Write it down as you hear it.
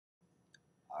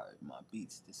my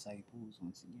Beats disciples.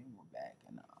 Once again, we're back,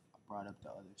 and I brought up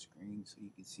the other screen so you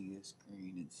can see this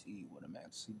screen and see what I'm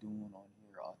actually doing on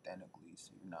here authentically.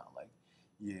 So you're not like,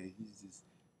 yeah, he's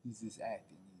just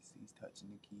acting. He's touching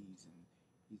the keys, and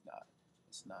he's not.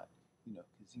 It's not, because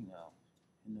in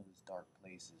those dark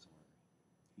places where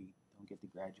you don't get to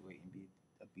graduate and be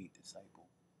a Beat disciple,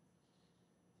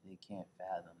 they can't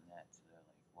fathom that. So they're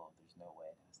like, well, there's no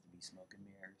way. It has to be smoke and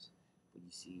mirrors. But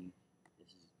you see,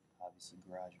 this is obviously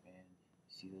GarageBand. You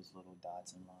see those little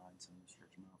dots and lines. So I'm gonna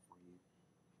stretch them out for you.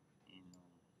 And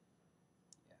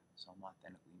yeah, so I'm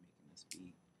authentically making this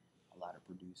beat. A lot of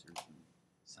producers and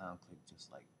SoundClick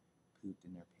just like pooped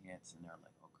in their pants, and they're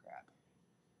like, oh crap,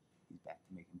 he's back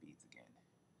to making beats again.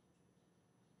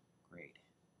 Great.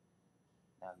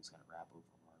 Now he's gonna rap over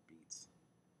our beats.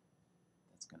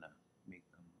 That's gonna make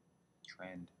them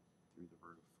trend through the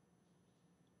roof.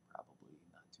 Probably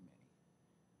not too many.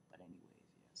 But anyways,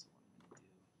 yeah, so what I'm going to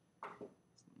do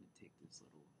is I'm going to take this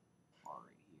little bar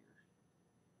right here,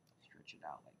 stretch it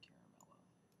out like caramello,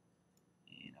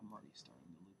 and I'm already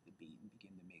starting to loop the beat and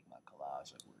begin to make my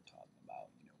collage like we were talking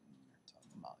about, when we were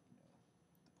talking about,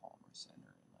 the Palmer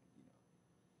Center and like,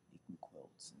 making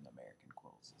quilts and American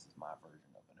quilts. This is my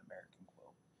version of an American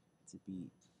quilt. It's a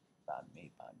beat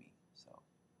made by me. So,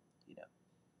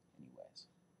 anyways,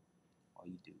 all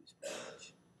you do is pretty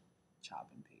much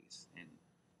chop and paste, and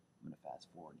I'm gonna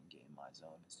fast forward and get in my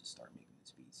zone is to start making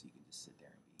this beat, so you can just sit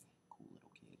there and be a cool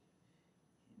little kid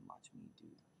and watch me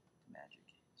do the magic.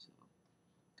 So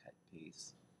cut,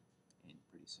 paste, and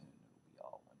pretty soon it'll be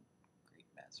all one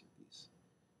great masterpiece.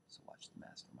 So watch the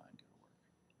mastermind go to work.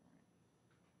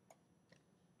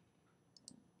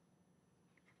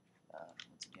 All right.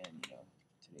 Once again,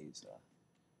 today's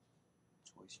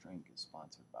choice drink is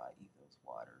sponsored by Ethos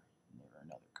Water, and they're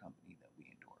another company that we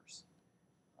endorse,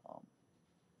 um,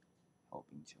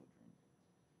 helping children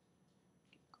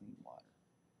get clean water.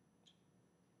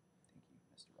 Thank you,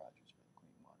 Mr. Rogers, for the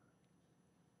clean water.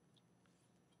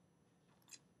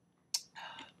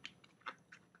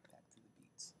 Back to the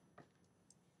beats.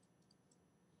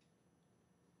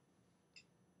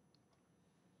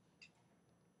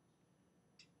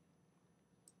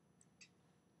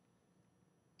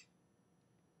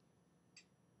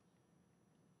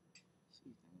 So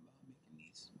you think about making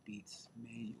these beats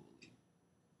manually,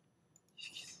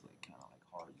 it's like kind of like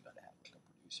hard. You gotta have like a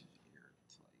producer's ear.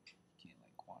 It's like you can't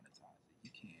like quantize it.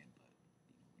 You can, but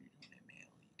when you're doing it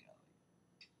manually, you got like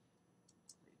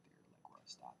right there, like where I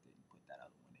stopped it and put that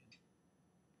other one in.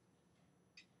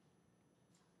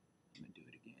 I'm gonna do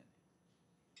it again.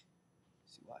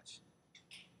 See, watch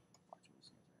what it's gonna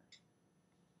say.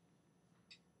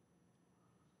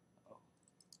 Oh, all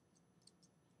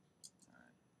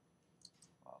right.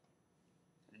 Well,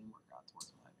 that didn't work out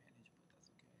towards my advantage, but that's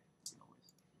okay. We can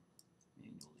always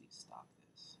manually stop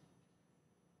this.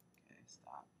 Okay,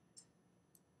 stop.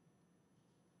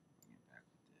 Bring it back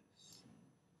with this.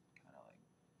 Kind of like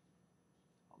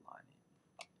align it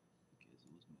because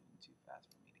it was moving too fast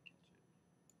for me to catch it.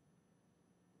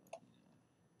 But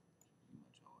pretty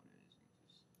much all it is. You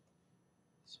just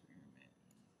experiment,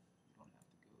 and you don't have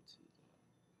to go to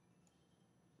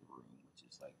the room, which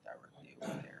is like directly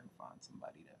over there, and find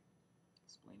somebody to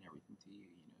explain everything to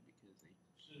you, because they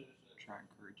try to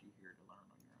encourage you here to learn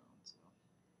on your own. So,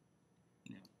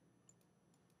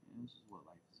 this is what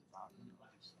life is about,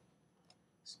 just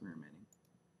experimenting.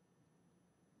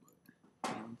 But,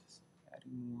 just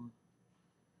adding more.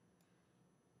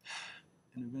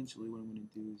 And eventually what I'm going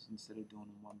to do is, instead of doing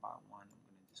them one by one, I'm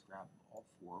going to just grab all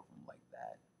 4 of them like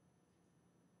that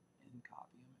and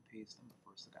copy them and paste them. But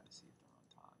first I got to see if they're on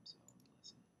time, so let me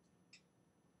listen.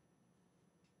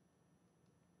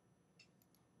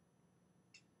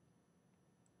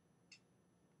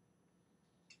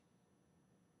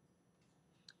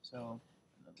 So,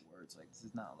 in other words, like, this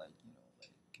is not like,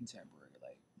 like contemporary,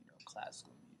 like,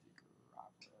 classical music or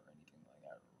opera or anything like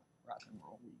that, or rock and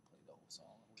roll where you play the whole song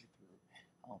all the way through.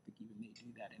 I don't think even they do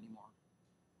that anymore.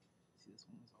 See, this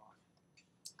one was off.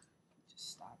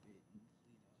 Just stop it and,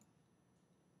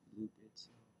 loop it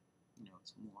so,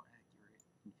 it's more accurate.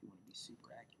 And if you want to be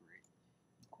super accurate,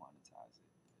 you quantize it,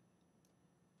 but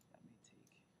that may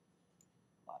take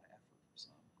a lot of effort for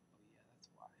some. Oh yeah,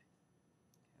 that's why.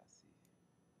 Okay, I see.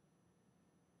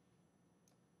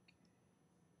 Okay.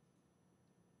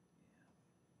 Yeah.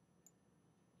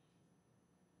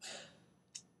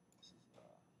 This is a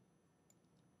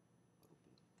little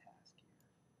bit of a task here.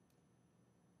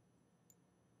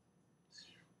 It's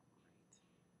great.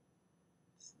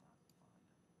 It's not fun.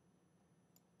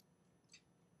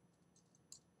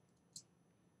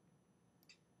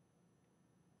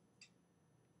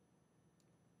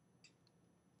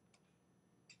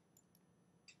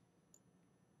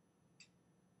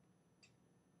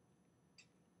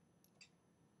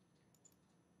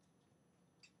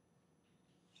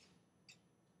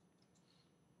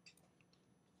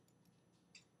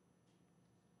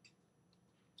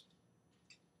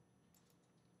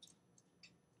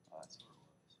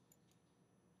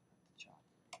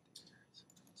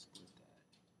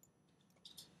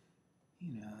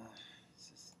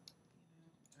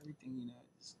 everything, you know,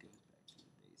 it just goes back to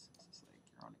the basics. It's like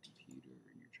you're on a computer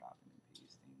and you're chopping and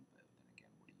pasting, but then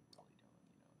again, what are you really doing?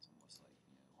 You know, it's almost like,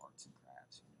 you know, arts and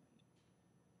crafts, you know, you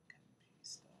cut and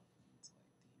paste stuff, and it's like,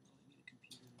 do you really need a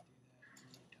computer to do that?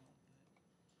 You really don't, but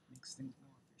it makes things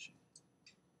more efficient.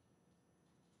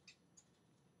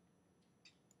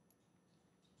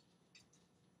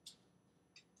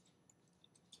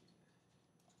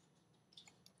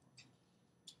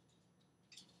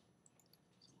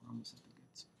 So we're almost at the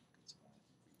good spot. I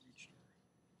think we reached our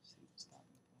safe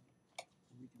stopping point.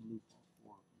 We can loop all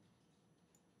four of them.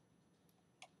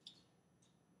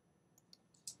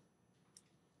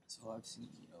 So I've seen,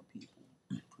 you know, people,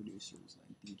 producers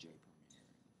like DJ Premier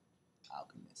and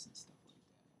Alchemist and stuff like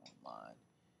that online.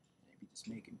 And they be just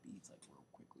making beats like real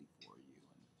quickly for you.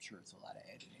 And I'm sure it's a lot of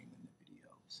editing in the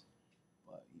videos.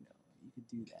 But, you know, you could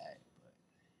do that, but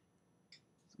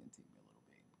it's gonna take me a little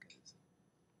bit because,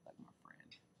 like my friend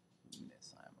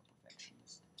Luminous, I am a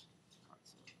perfectionist. Alright,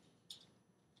 so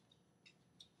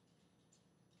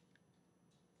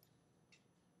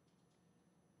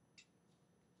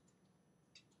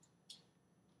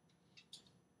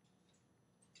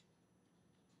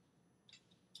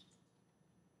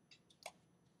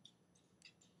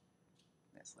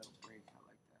nice little break. I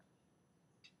like that.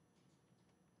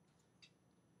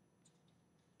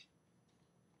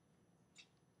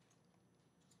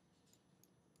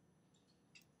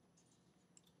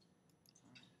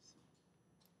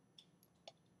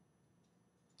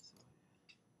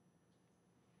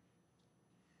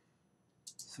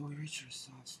 Alright, so we reach our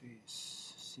soft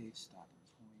space, safe stopping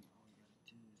point. All we gotta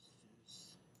do is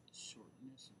just shorten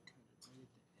this and cut it right at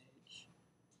the edge.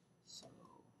 So it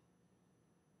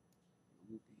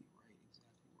will be right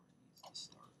exactly where it needs to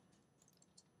start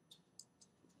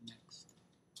for the next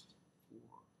 4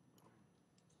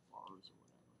 bars or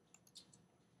whatever.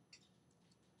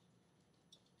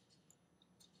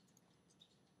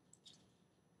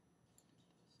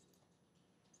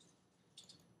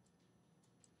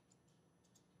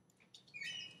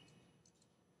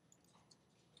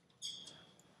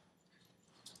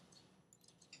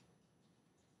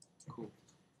 Cool.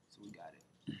 So we got it.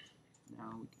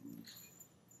 Now we can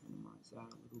minimize that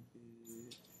a little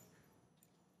bit.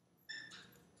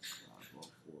 Grab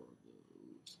all 4 of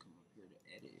those. Come up here to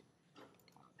edit.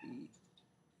 Copy.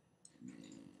 And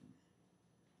then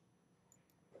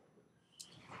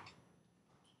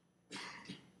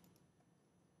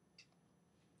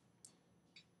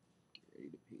get ready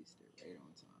to paste it right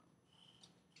on time.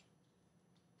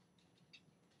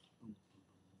 Boom, boom,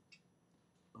 boom,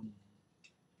 boom, boom, boom.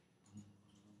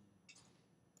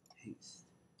 Paste.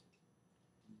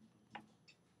 Boom, boom, boom.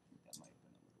 I think that might have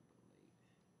been a little bit late.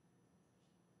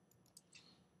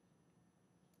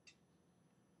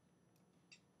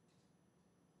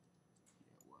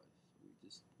 Yeah, it was. So we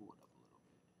just pull it up a little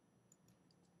bit.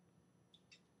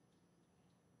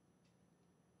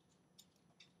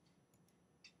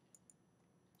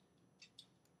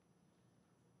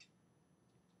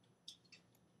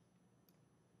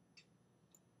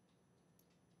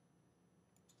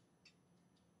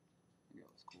 I think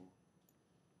that was cool.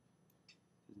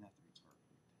 Doesn't have to be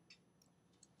perfect.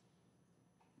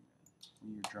 You know,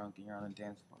 when you're drunk and you're on a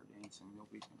dance floor dancing,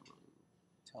 nobody's gonna really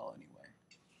tell anyway,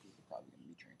 because they're probably gonna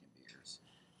be drinking beers.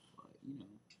 But you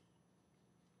know,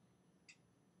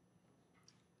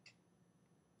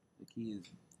 the key is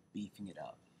beefing it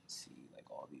up. See, like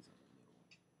all these other little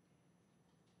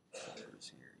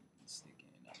fillers here, you can stick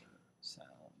in other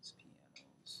sounds,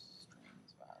 pianos,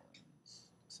 strings, violins,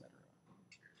 etc.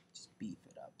 Just beef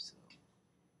it up so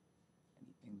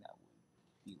anything that would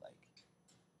be like,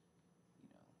 you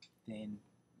know, thin,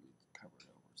 you would cover it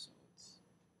over so it's,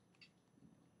 you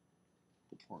know,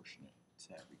 proportionate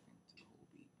to everything, to the whole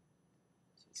beat.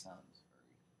 So it sounds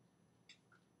very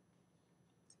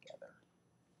together.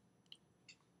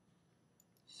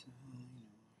 So, you know,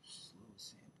 slow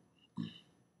sample.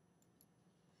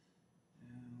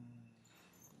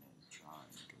 I'm gonna try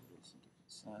and go to some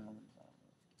different sounds. I don't know if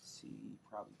you can see, you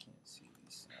probably can't see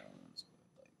these sounds, but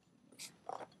like, you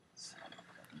know, see if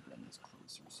I can bring this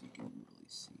closer so you can really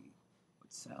see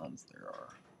what sounds there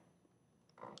are.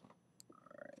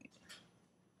 Alright.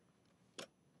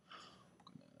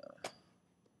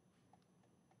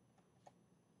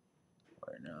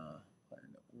 I'm gonna play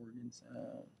the organ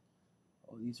sound.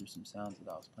 Oh, these are some sounds that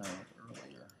I was playing with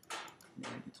earlier.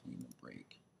 In between the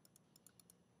break.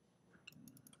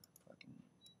 Fucking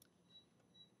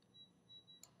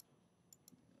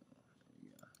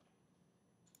yeah.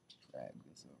 Drag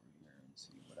this over here and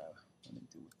see what I want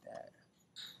to do with that.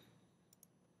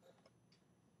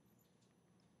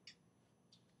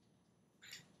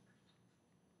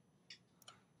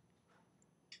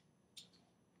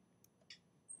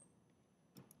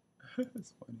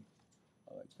 It's funny.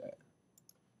 I like that.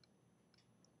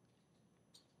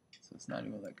 So it's not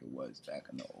even like it was back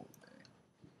in the old day.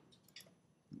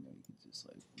 You know, you can just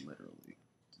like literally,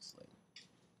 just like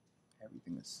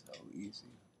everything is so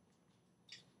easy.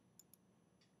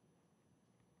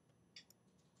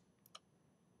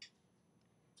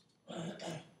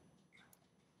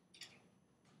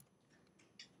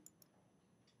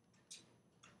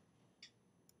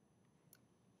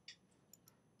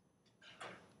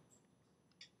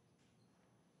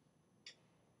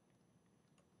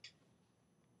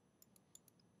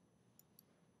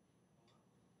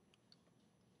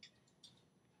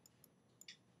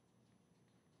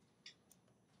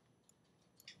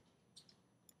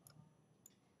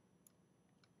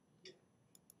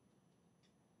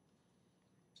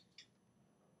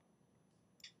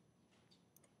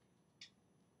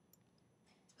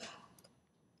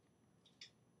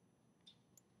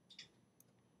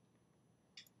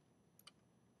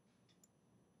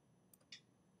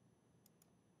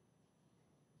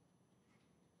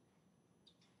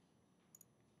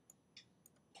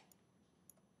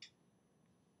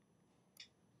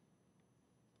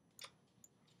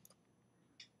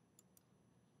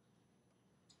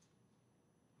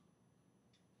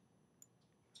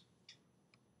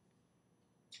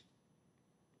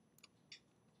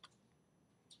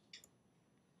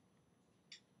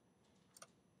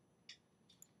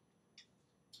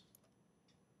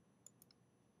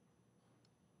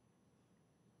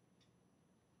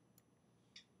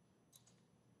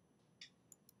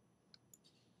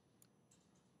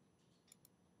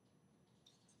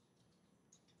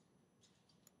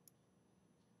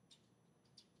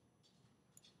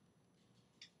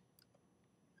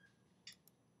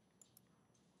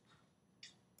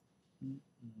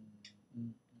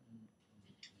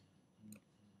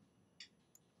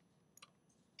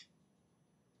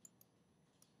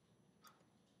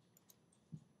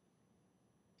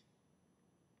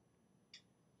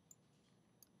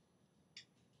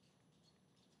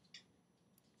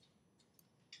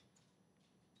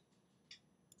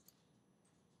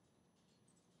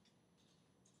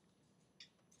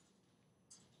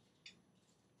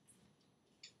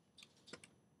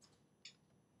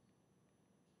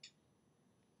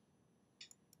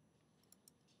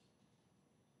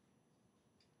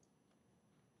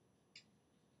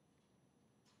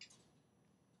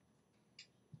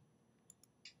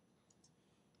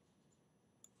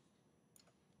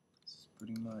 It's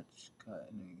pretty much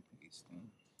cutting and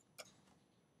pasting.